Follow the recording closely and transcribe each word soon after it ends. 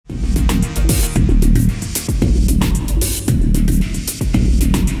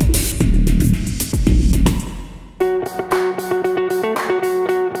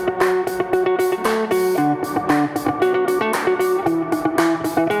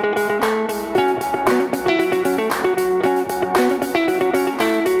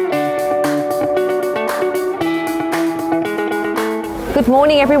Good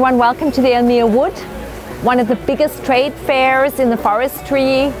morning everyone, welcome to the ELMIA Wood, one of the biggest trade fairs in the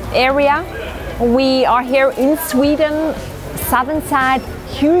forestry area. We are here in Sweden, southern side,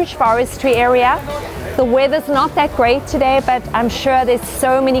 huge forestry area. The weather's not that great today, but I'm sure there's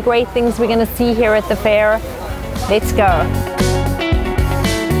so many great things we're going to see here at the fair. Let's go.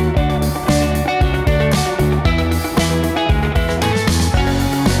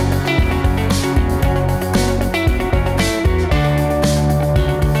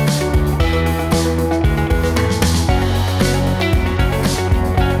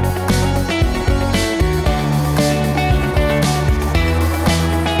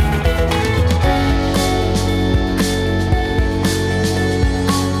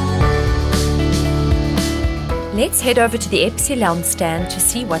 Let's head over to the EPSILON stand to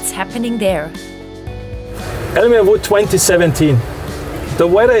see what's happening there. ELMIA Wood 2017. The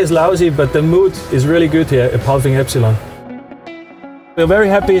weather is lousy, but the mood is really good here at PALFINGER EPSILON. We're very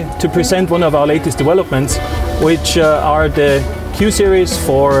happy to present one of our latest developments, which are the Q-Series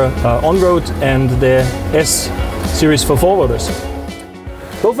for on-road and the S-Series for forwarders.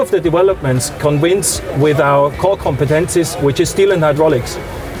 Both of the developments convince with our core competencies, which is steel and hydraulics.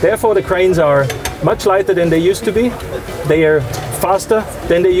 Therefore, the cranes are much lighter than they used to be, they are faster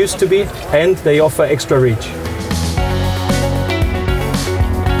than they used to be, and they offer extra reach.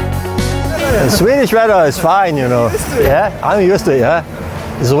 Swedish weather is fine, you know. Yeah, I'm used to it, yeah.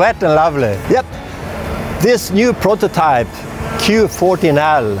 It's wet and lovely. Yep. This new prototype,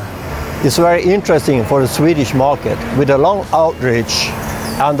 Q14L, is very interesting for the Swedish market with a long outreach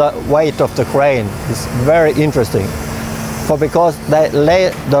and the weight of the crane. It's very interesting. Because they lay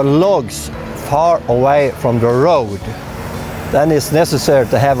the logs far away from the road, then it's necessary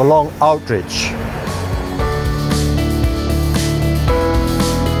to have a long outreach.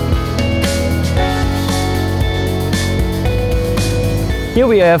 Here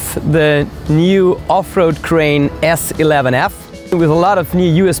we have the new off-road crane S11F with a lot of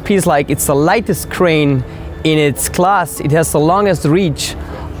new USPs, like it's the lightest crane in its class. It has the longest reach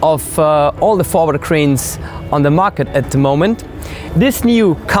of all the forward cranes on the market at the moment. This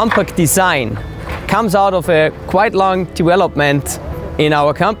new compact design comes out of a quite long development in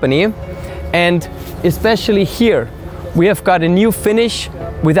our company, and especially here we have got a new finish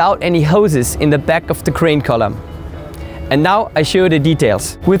without any hoses in the back of the crane column. And now I show you the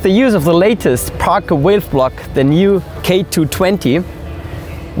details. With the use of the latest Parker wave block, the new K220,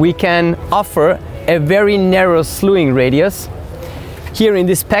 we can offer a very narrow slewing radius. Here in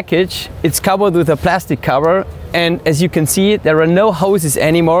this package, it's covered with a plastic cover, and as you can see, there are no hoses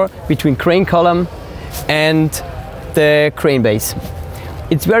anymore between crane column and the crane base.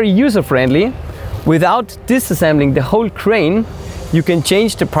 It's very user-friendly. Without disassembling the whole crane, you can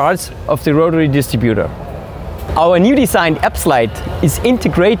change the parts of the rotary distributor. Our new designed EPSILON is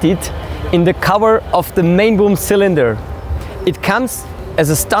integrated in the cover of the main boom cylinder. It comes as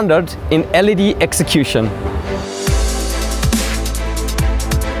a standard in LED execution.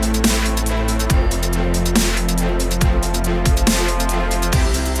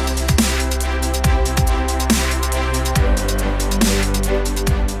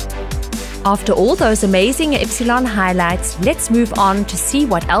 After all those amazing EPSILON highlights, let's move on to see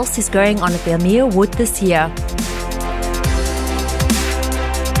what else is going on at the ELMIA Wood this year.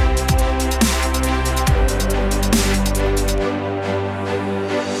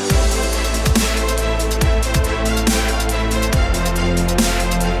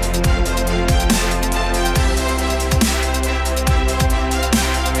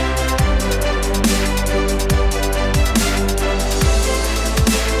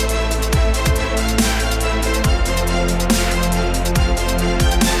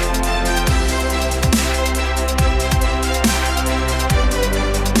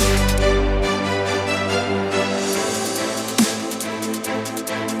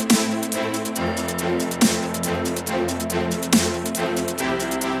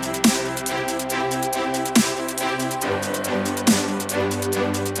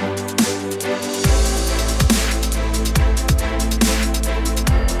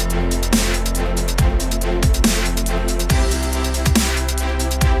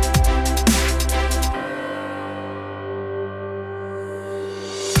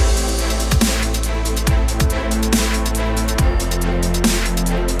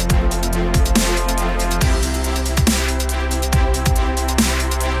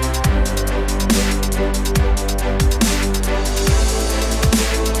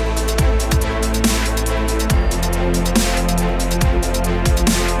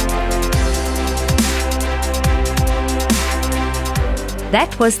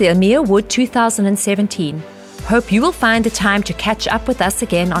 That was the ELMIA Wood 2017. hope you will find the time to catch up with us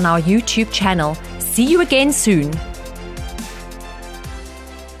again on our YouTube channel. See you again soon.